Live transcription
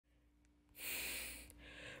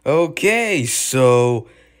Okay, so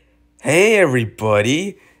hey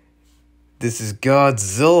everybody, this is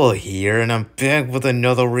Godzilla here, and I'm back with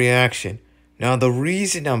another reaction. Now, the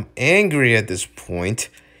reason I'm angry at this point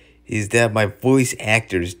is that my voice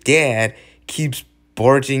actor's dad keeps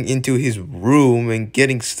barging into his room and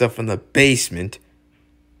getting stuff from the basement.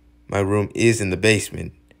 My room is in the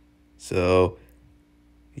basement, so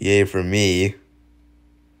yay for me.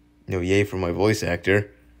 No, yay for my voice actor.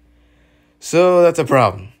 So that's a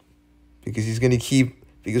problem.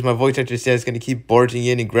 Because my voice actor says he's gonna keep barging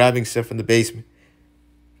in and grabbing stuff from the basement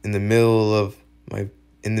in the middle of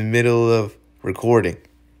recording.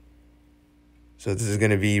 So this is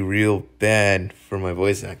gonna be real bad for my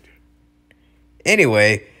voice actor.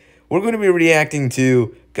 Anyway, we're gonna be reacting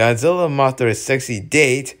to Godzilla Mothra's Sexy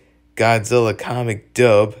Date, Godzilla comic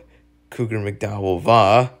dub, Cougar macdowall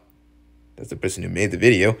Va. That's the person who made the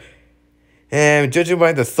video. And judging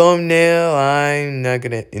by the thumbnail, I'm not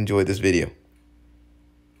gonna enjoy this video.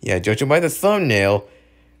 Yeah, judging by the thumbnail,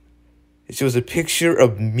 it shows a picture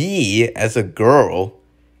of me as a girl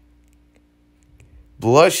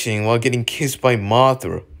blushing while getting kissed by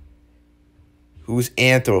Mothra, who's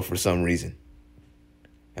anthro for some reason.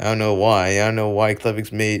 I don't know why. I don't know why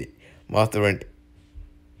Clevix made Mothra and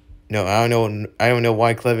I don't know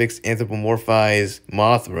why Clevix anthropomorphized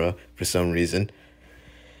Mothra for some reason.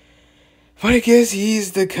 But I guess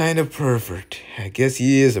he's the kind of pervert. I guess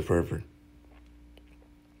he is a pervert.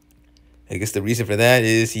 I guess the reason for that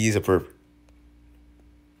is he's a pervert.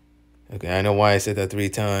 Okay, I know why I said that three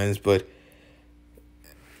times, but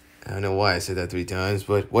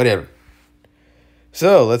whatever.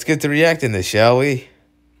 So, let's get to reacting this, shall we?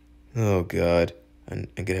 Oh, God. I'm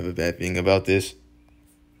gonna have a bad feeling about this.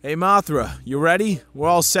 Hey Mothra, you ready? We're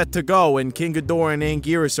all set to go, and King Ghidorah and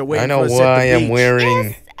Anguirus are waiting for us at the beach. I know why I'm wearing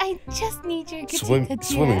Yes, I just need your critique.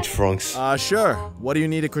 swimming trunks. Sure. What do you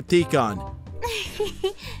need a critique on?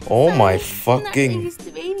 Oh my Not fucking. used to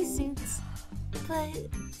baby suits, but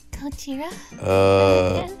Gojira.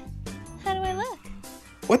 How do I look?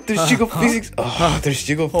 What? There's jiggle physics. Oh, there's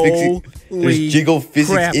jiggle physics. There's jiggle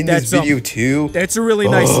physics crap, in this video too. That's a really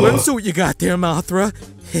nice swimsuit you got there, Mothra.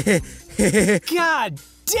 God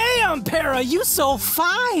damn, Para, you so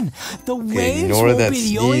fine. The waves ignore will that be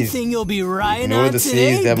the only sneeze. thing you'll be riding Ignore on the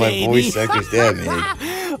today, sneeze that my baby. voice actor's dad made.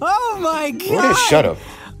 Oh my God. Rodan, shut up.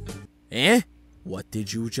 Eh? What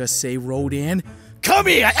did you just say, Rodan? Come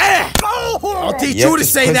here! I'll teach you to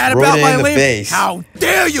say that about my limb. How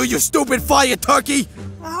dare you, you stupid fire turkey!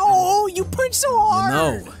 Ow, you punched so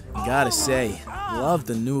hard. You gotta say, love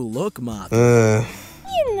the new look, Mothra.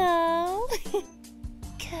 You know,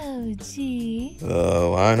 Koji.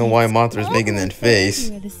 Oh, I don't know why Mothra's making that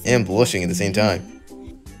face and blushing at the same time.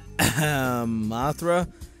 Mothra,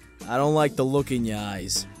 I don't like the look in your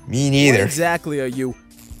eyes. Me neither. What exactly are you?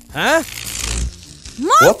 Huh?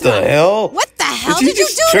 Mothra! What the hell? What the hell did you do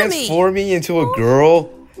just to me? transform me into a girl?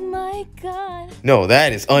 My God. No,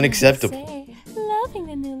 that is unacceptable. Loving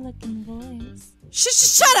the new looking voice.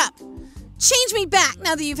 Shut up! Change me back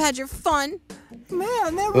now that you've had your fun.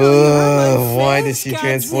 Man, that really hurt my why did face, she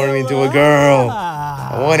transform me into a Godzilla. girl?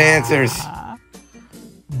 I want answers.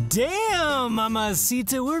 Damn,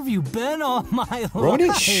 Mamacita, where have you been all my life?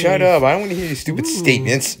 Rodan, shut up. I don't want to hear your stupid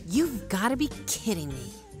statements. You've gotta be kidding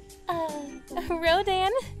me.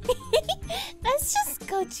 Rodan. That's just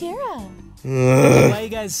Gojira. Why you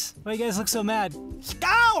guys look so mad?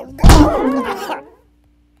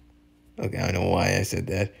 Okay, I don't know why I said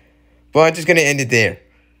that. But I'm just going to end it there.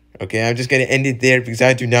 Okay, I'm just going to end it there because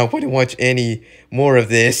I do not want to watch any more of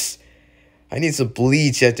this. I need some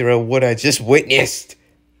bleach after what I just witnessed.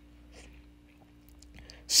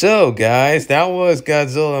 So, guys, that was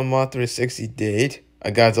Godzilla and Mothra's Sexy Date,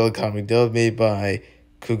 a Godzilla comic dub made by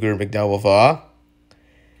Cougar macdowall Va.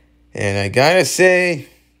 And I gotta say,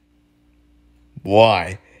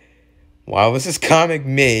 why? Why was this comic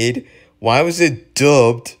made? Why was it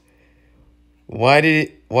dubbed? Why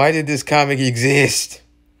did this comic exist?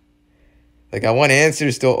 Like, I want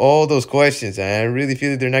answers to all those questions, and I really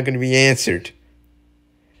feel that they're not going to be answered.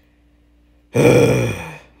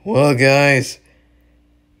 Well, guys,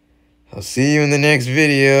 I'll see you in the next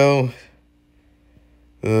video.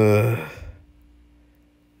 I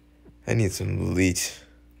need some bleach.